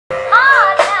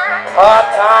Hard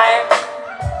time,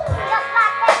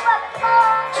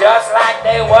 just like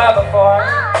they were before.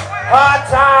 Hard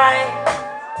time,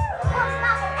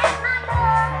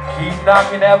 keep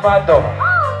knocking at my door.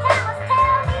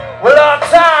 Well, hard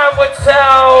time would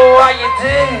tell what you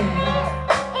do.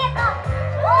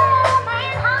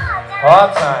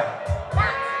 Hard time,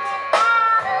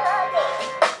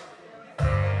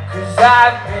 'cause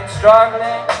I've been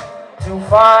struggling to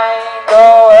find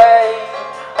a way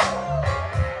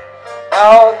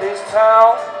out this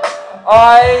town.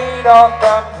 I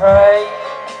often pray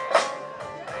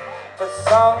for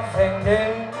something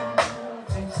new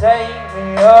to take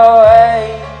me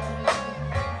away.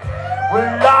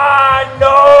 Well, I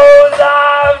know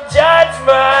of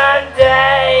Judgment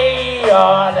Day,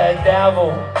 or the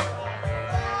devil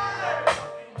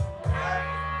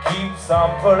keeps on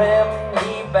pulling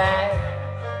me back.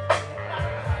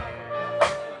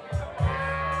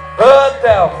 The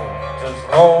devil just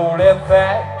roll it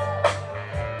back.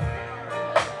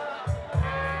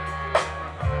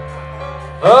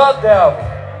 The devil,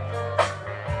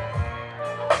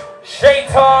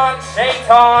 Shaitan,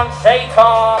 Shaitan,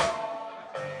 Shaitan.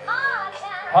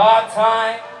 Hard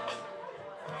time,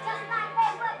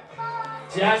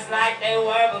 just like they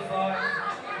were before.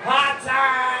 Hard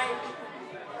time,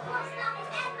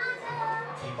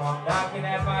 keep on knocking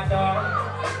at my door.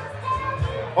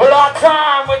 Well, hard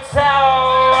time would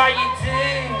tell how you do.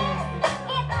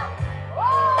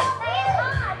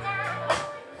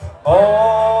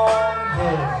 Oh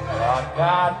yeah, I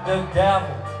got the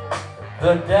devil,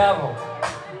 the devil,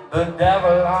 the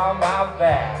devil on my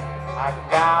back. I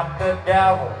got the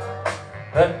devil,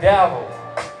 the devil,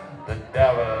 the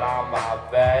devil on my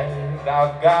back. I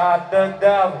got the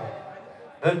devil,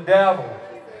 the devil,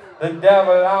 the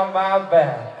devil on my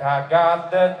back. I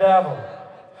got the devil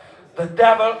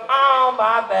on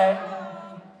my back.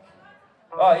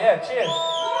 Oh yeah, cheers.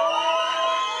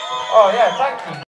 Oh yeah, thank you.